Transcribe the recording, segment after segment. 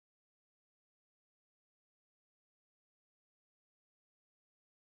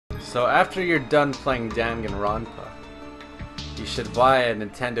So after you're done playing Danganronpa, you should buy a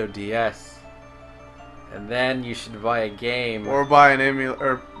Nintendo DS, and then you should buy a game, or buy an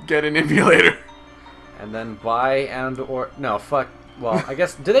or get an emulator, and then buy no fuck. Well, I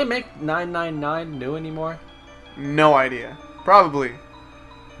guess do they make 999 new anymore? No idea. Probably.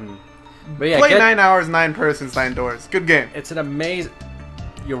 But yeah, play 9 hours, 9 persons, 9 doors. Good game. It's an amazing.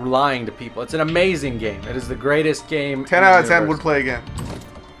 You're lying to people. It's an amazing game. It is the greatest game. 10 out of 10 would play again.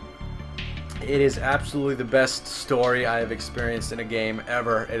 It is absolutely the best story I have experienced in a game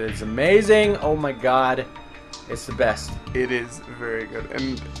ever. It is amazing. Oh my god. It's the best. It is very good.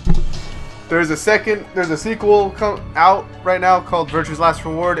 And there's a sequel out right now called Virtue's Last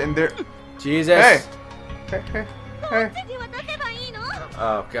Reward, and there... Jesus. Hey.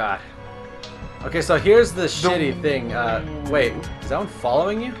 Oh god. Okay, so here's the shitty thing. Wait, is that one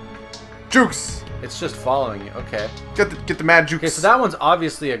following you? Jukes! It's just following you, okay. Get the mad jukes. Okay, so that one's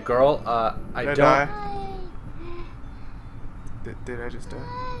obviously a girl. Did I die? Did I just die?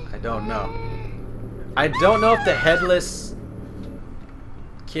 I don't know. I don't know if the headless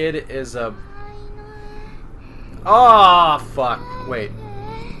kid is a... Oh, fuck. Wait.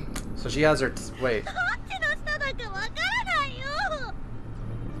 So she has her... Wait.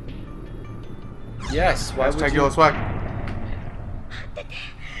 Yes, why would you... Swag.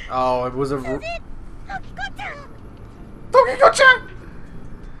 Oh, it was a... Tokiko-chan!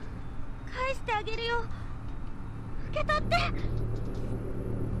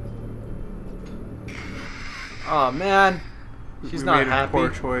 Oh man, she's not happy. Poor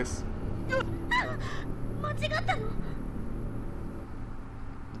choice.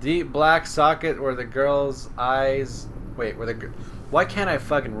 Deep black socket where the girl's eyes... Wait, where the... Why can't I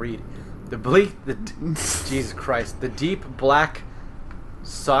fucking read? Jesus Christ. The deep black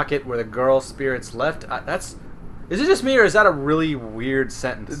socket where the girl's spirit's left... that's... Is it just me, or is that a really weird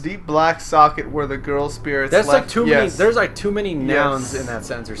sentence? The deep black socket where the girl's spirits left... Like too many... There's like too many nouns in that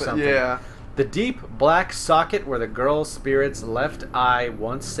sentence or something. Yeah. The deep black socket where the girl's spirit's left eye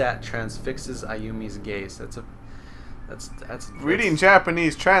once sat transfixes Ayumi's gaze. That's reading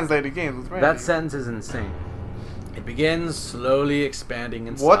Japanese translated games. That sentence is insane. It begins slowly expanding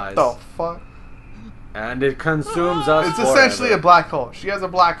in size. What the fuck? And it consumes us. It's essentially a black hole. She has a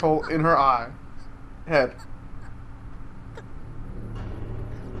black hole in her head.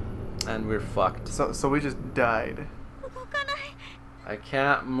 And we're fucked. So we just died. I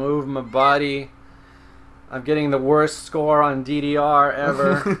can't move my body. I'm getting the worst score on DDR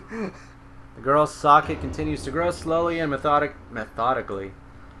ever. The girl's socket continues to grow slowly and methodically.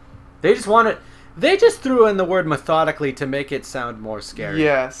 They just threw in the word methodically to make it sound more scary.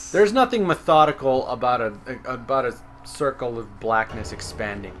 Yes. There's nothing methodical about a circle of blackness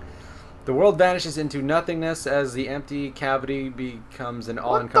expanding. The world vanishes into nothingness as the empty cavity becomes an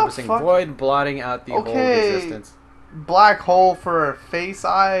all-encompassing void, blotting out the whole existence. Black hole for a face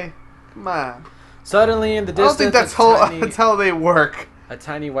eye? Come on. Suddenly in the distance, I don't think that's how they work. A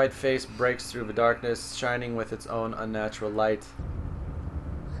tiny white face breaks through the darkness, shining with its own unnatural light.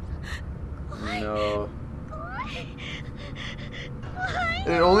 No.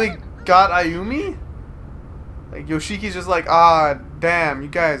 It only got Ayumi? Like, Yoshiki's just like, ah, damn, you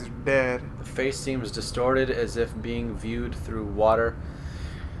guys are dead. The face seems distorted, as if being viewed through water.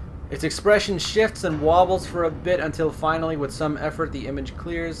 Its expression shifts and wobbles for a bit until finally, with some effort, the image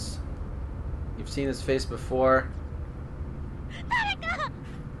clears. You've seen his face before.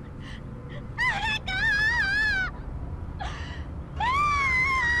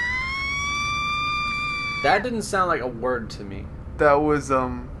 That didn't sound like a word to me. That was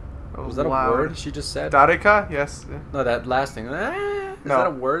Was that loud. A word she just said? Dareka? Yes. No, that last thing. Is that a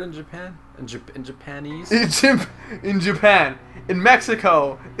word in Japan? In Japanese? In Japan. In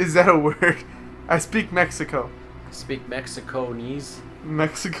Mexico, is that a word? I speak Mexico. Speak Mexiconese?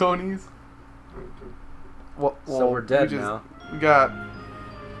 Mexiconese? Well, so we're dead now. We got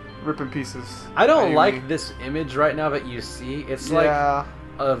ripping pieces. I don't like this image right now that you see. It's like a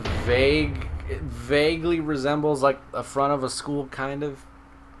it vaguely resembles like the front of a school, kind of.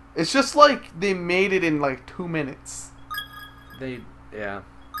 It's just like they made it in like 2 minutes. Yeah.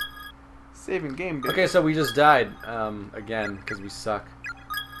 Saving game. Baby. Okay, so we just died again because we suck.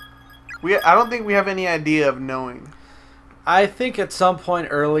 I don't think we have any idea of knowing. I think at some point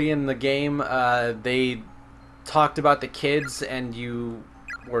early in the game, they talked about the kids, and you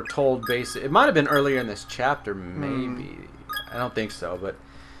were told basically. It might have been earlier in this chapter, maybe. I don't think so, but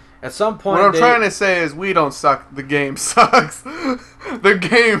at some point. What I'm trying to say is we don't suck. The game sucks. The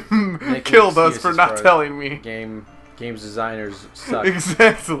game killed us for not telling me. Games designers suck.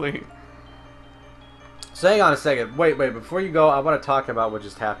 Exactly. So hang on a second. Wait. Before you go, I want to talk about what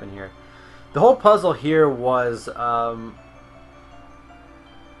just happened here. The whole puzzle here was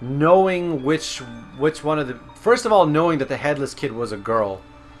knowing which one of the... First of all, knowing that the headless kid was a girl.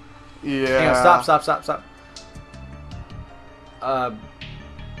 Yeah. Hang on, stop.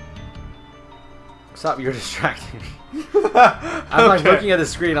 Stop, you're distracting me. I'm like looking at the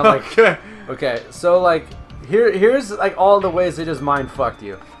screen, I'm like... Okay, so like, here's like all the ways they just mind fucked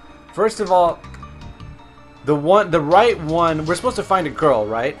you. First of all, the right one, we're supposed to find a girl,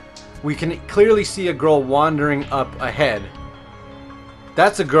 right? We can clearly see a girl wandering up ahead.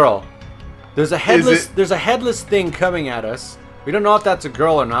 That's a girl. There's a headless thing coming at us. We don't know if that's a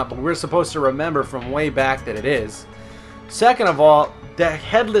girl or not, but we're supposed to remember from way back that it is. Second of all, the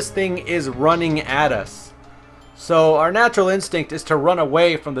headless thing is running at us. So our natural instinct is to run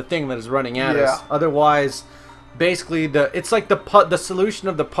away from the thing that is running at us. Otherwise, basically it's like the solution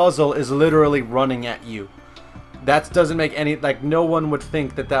of the puzzle is literally running at you. That doesn't make any, like, no one would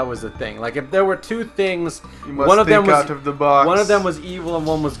think that that was a thing. Like, if there were two things, one of them was evil and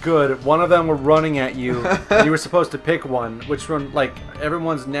one was good. One of them were running at you, and you were supposed to pick one. Which one? Like,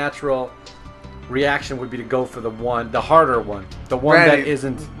 everyone's natural reaction would be to go for the harder one, the one that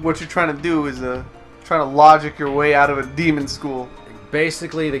isn't. What you're trying to do is trying to logic your way out of a demon school.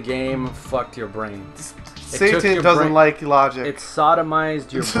 Basically, the game fucked your brain. Satan doesn't like logic. It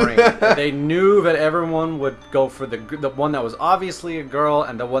sodomized your brain. They knew that everyone would go for the one that was obviously a girl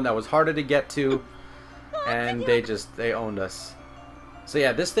and the one that was harder to get to, and they owned us. So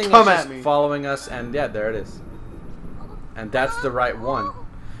yeah, this thing is just following us, and yeah, there it is. And that's the right one,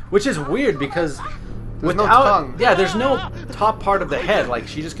 which is weird because there's no tongue. Yeah, there's no top part of the head. Like,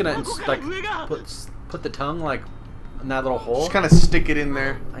 she's just gonna like put the tongue like in that little hole. Just kind of stick it in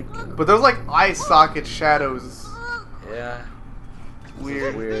there. But there's like eye socket shadows. Yeah.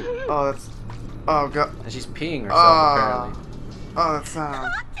 Weird. Weird. Oh, that's... Oh, God. And she's peeing herself, apparently. Oh, that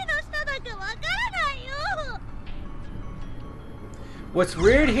sound. What's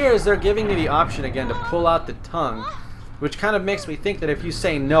weird here is they're giving me the option again to pull out the tongue, which kind of makes me think that if you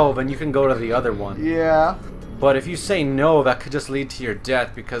say no, then you can go to the other one. Yeah. But if you say no, that could just lead to your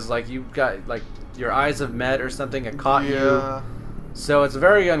death because, like, you've got, like, your eyes have met or something and caught you. So it's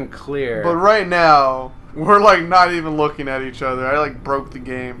very unclear. But right now, we're like not even looking at each other. I like broke the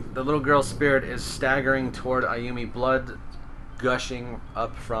game. The little girl's spirit is staggering toward Ayumi, blood gushing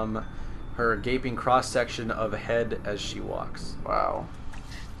up from her gaping cross section of head as she walks. Wow.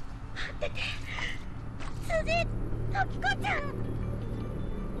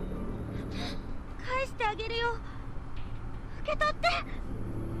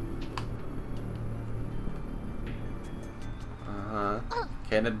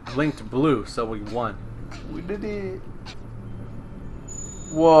 Okay, and it blinked blue, so we won. We did it.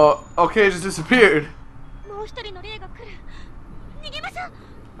 Whoa. Okay, it just disappeared.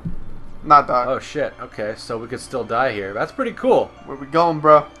 Not dog. Oh shit. Okay, so we could still die here. That's pretty cool. Where we going,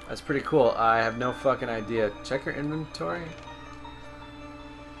 bro? That's pretty cool. I have no fucking idea. Check your inventory.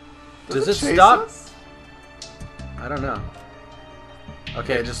 Does it stop? Us? I don't know.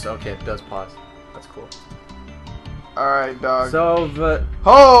 Okay, it does pause. That's cool. Alright, dog. So the...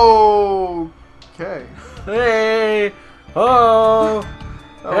 Oh! Okay. Hey! Oh!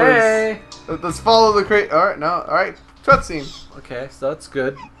 Hey! Let's follow the crate. Alright, no. Alright. Cutscene. Okay, so that's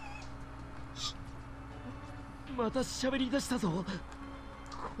good. Probably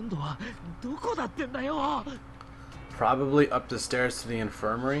up the stairs to the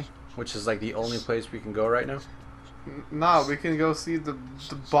infirmary, which is like the only place we can go right now. Nah, we can go see the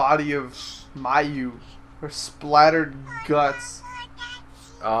body of Mayu. Her splattered guts.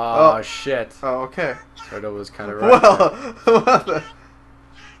 Oh, shit. Oh, okay. Soto was kind of right. Well, what the...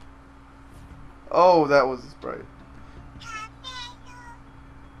 Oh, that was bright.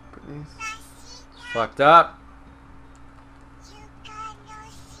 Fucked up.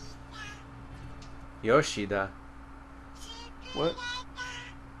 Yoshida. What?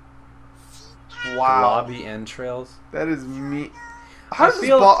 Wow. Globby entrails. That is me. How does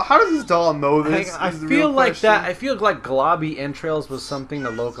this doll know this? I feel like that. I feel like globby entrails was something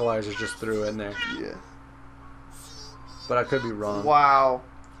the localizer just threw in there. Yeah. But I could be wrong. Wow.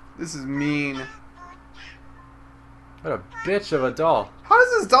 This is mean. What a bitch of a doll. How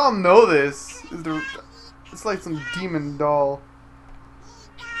does this doll know this? It's like some demon doll.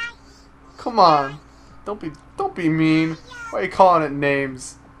 Come on. Don't be mean. Why are you calling it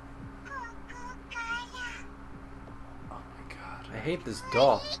names? I hate this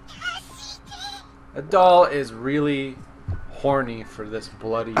doll. The doll is really horny for this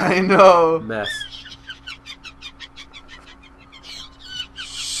bloody mess.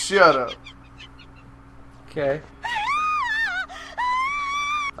 Shut up. Okay.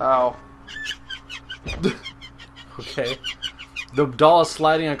 Ow. Okay. The doll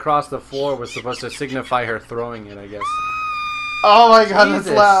sliding across the floor was supposed to signify her throwing it, I guess. Oh my god, that's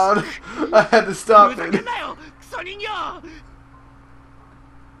Jesus. loud. I had to stop it.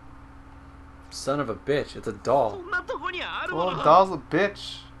 Son of a bitch, it's a doll. Well, doll's a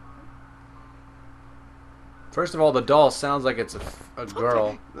bitch. First of all, the doll sounds like it's a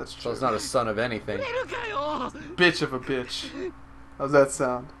girl. That's true. So it's not a son of anything. Bitch of a bitch. How's that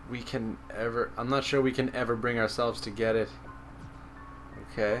sound? I'm not sure we can ever bring ourselves to get it.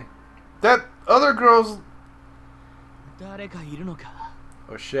 Okay. That other girl's...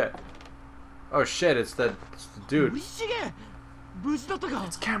 Oh shit. Oh shit, it's the dude. It's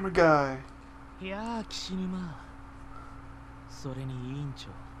camera guy.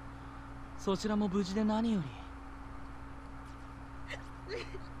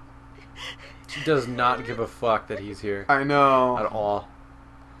 She does not give a fuck that he's here. I know. At all.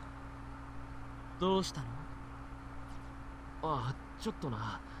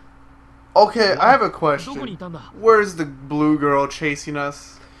 Okay, I have a question. Where's the blue girl chasing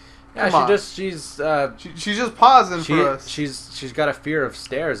us? Yeah, Come on. she's just pausing for us. She's got a fear of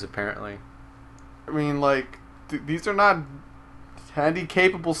stairs apparently. I mean, like, these are not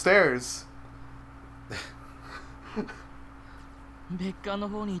handy-capable stairs.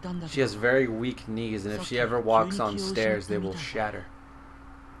 She has very weak knees, and if she ever walks on stairs, they will shatter.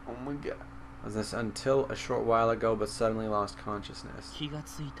 Oh my god. Was this until a short while ago, but suddenly lost consciousness.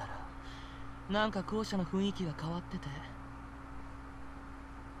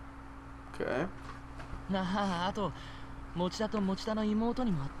 Okay.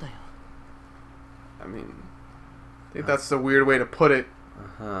 I mean, I think that's the weird way to put it.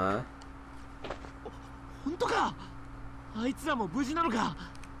 Uh-huh.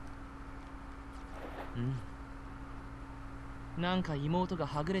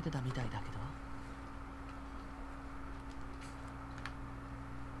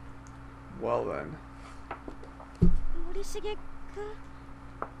 Well then. Morishige-kun.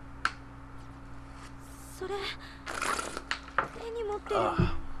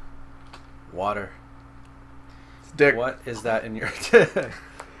 Water. It's dick. What is that in your...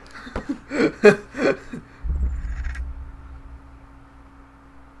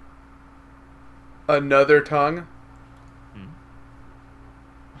 Another tongue?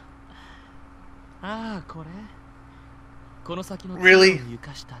 Really?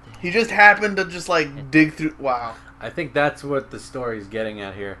 He just happened to just like dig through. Wow. I think that's what the story's getting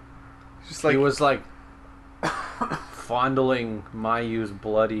at here. Just like he was like fondling Mayu's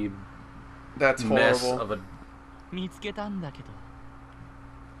bloody that's mess horrible. of a...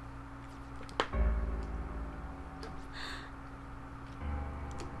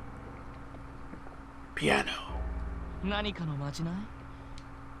 Piano.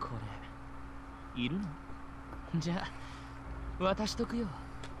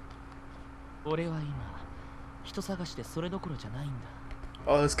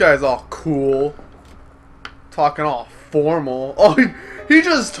 Oh, this guy's all cool. Talking all formal. Oh, he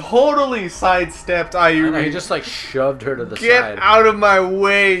just totally sidestepped Ayumi. He just like shoved her to the Get side. out of my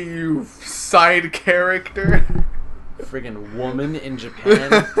way, you side character. Friggin' woman in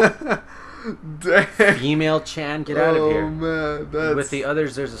Japan. Damn. Female Chan, get out of here. Oh man, that's... With the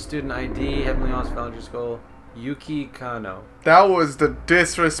others, there's a student ID, Heavenly Hospital Elementary School, Yuki Kano. That was the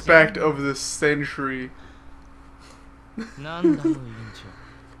disrespect of the century.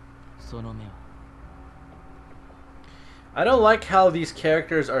 I don't like how these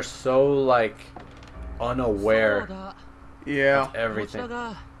characters are so like unaware Yeah. of everything.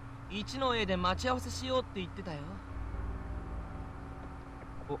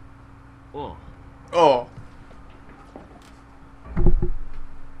 Oh.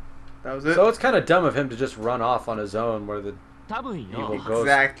 That was it? So it's kind of dumb of him to just run off on his own where the evil ghost...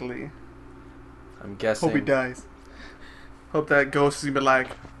 Exactly. I'm guessing... Hope he dies. Hope that ghost is gonna be like,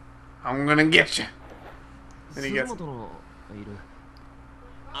 I'm gonna get you. And he gets...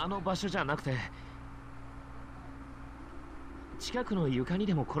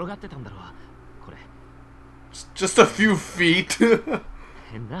 Just a few feet.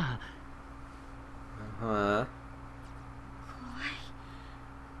 Huh?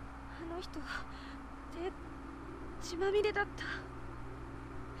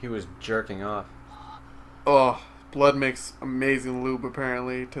 He was jerking off. Oh, blood makes amazing lube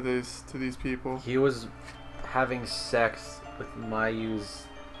apparently to these people. He was having sex with Mayu's...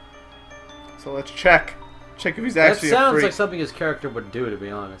 So let's check if he's actually That sounds a freak. like something his character would do, to be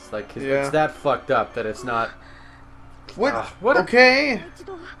honest. Like, Yeah. it's that fucked up that it's not... What? What? Okay.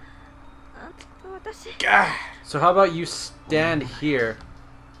 God. So how about you stand here?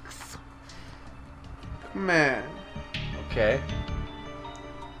 Man. Okay.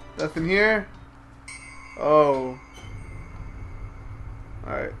 Nothing here? Oh.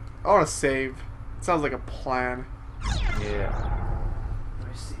 Alright. I want to save. Sounds like a plan. Yeah. Let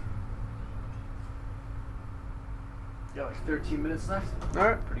me see. Got like 13 minutes left.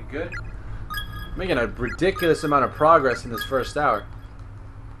 Alright. Pretty good. Making a ridiculous amount of progress in this first hour.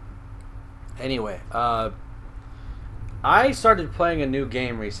 Anyway, I started playing a new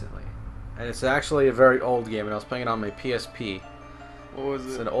game recently. And it's actually a very old game, and I was playing it on my PSP. What was it?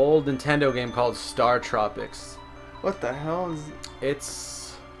 It's an old Nintendo game called Star Tropics. What the hell is...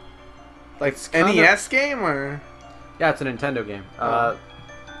 It's... Like it's NES game, or...? Yeah, it's a Nintendo game. Oh.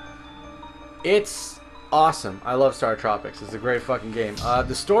 It's awesome. I love Star Tropics. It's a great fucking game.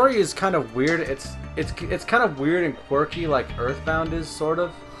 The story is kind of weird. It's kind of weird and quirky, like Earthbound is, sort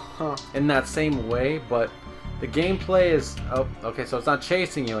of. Huh. In that same way, but the gameplay is... Oh, okay, so it's not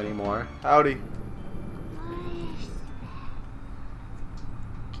chasing you anymore. Howdy.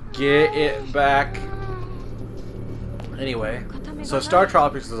 Get it back. Anyway, so Star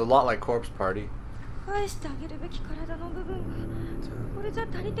Tropics is a lot like Corpse Party.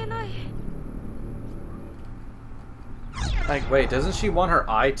 Like, wait, doesn't she want her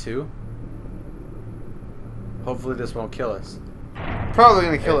eye too? Hopefully this won't kill us. Probably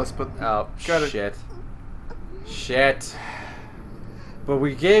gonna kill us, but... Oh, Got it. shit. Shit. But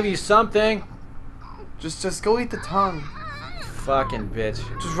we gave you something. Just go eat the tongue. Fucking bitch.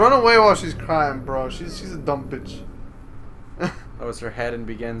 Just run away while she's crying, bro. She's a dumb bitch. Lowers her head and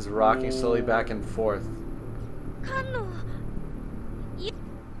begins rocking slowly back and forth.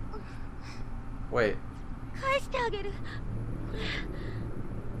 Wait.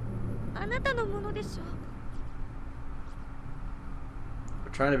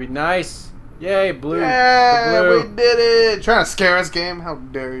 We're trying to be nice. Yay, blue. Yeah, blue. we did it. Trying to scare us, game? How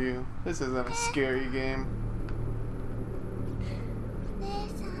dare you? This isn't a scary game.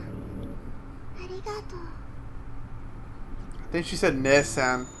 I think she said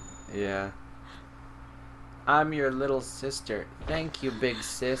Nissan. Yeah. I'm your little sister. Thank you, big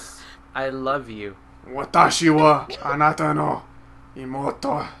sis. I love you. Watashi wa anata no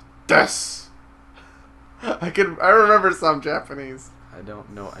imoto desu. I remember some Japanese. I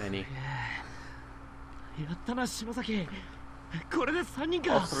don't know any.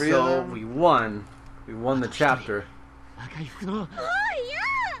 All three of So them. we won. We won the chapter.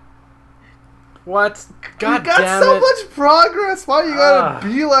 What? God you got damn so it. much progress. Why you gotta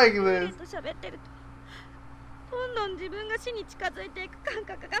be like this?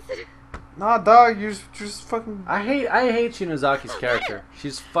 Nah, dog, you're just fucking... I hate Shinozaki's character.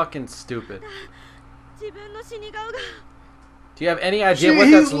 She's fucking stupid. Do you have any idea what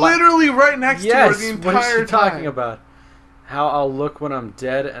that's He's like? literally right next to her the entire what is she talking time. about? How I'll look when I'm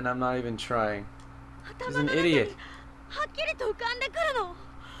dead and I'm not even trying. She's an idiot.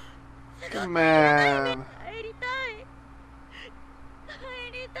 Man.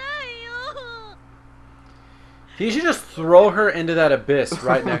 He should just throw her into that abyss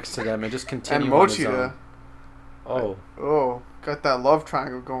right next to them and just And continue on his own. Mochida. Oh, Oh, got that love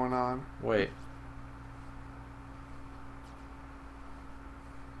triangle going on. wait.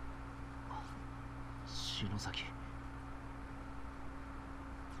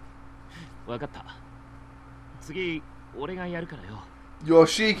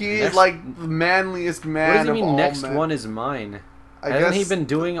 Yoshiki is Next- like the manliest What man does he of mean all next men. one is mine? I Hasn't he guess been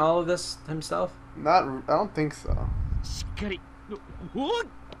doing all of this himself? not. I don't think so.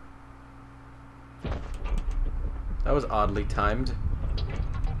 That was oddly timed.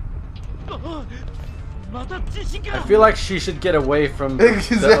 I feel like she should get away from the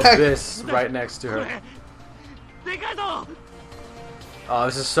Exactly. abyss right next to her. Oh,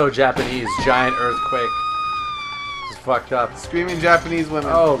 this is so Japanese. Giant earthquake. This is fucked up. Screaming Japanese women.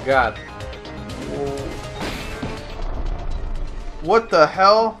 Oh, God. What the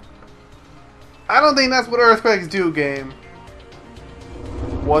hell? I don't think that's what earthquakes do, game.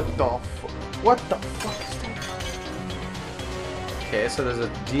 What the What the fuck is that? Okay, so there's a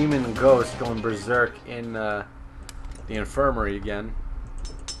demon ghost going berserk in the infirmary again.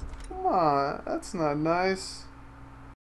 Come on, that's not nice.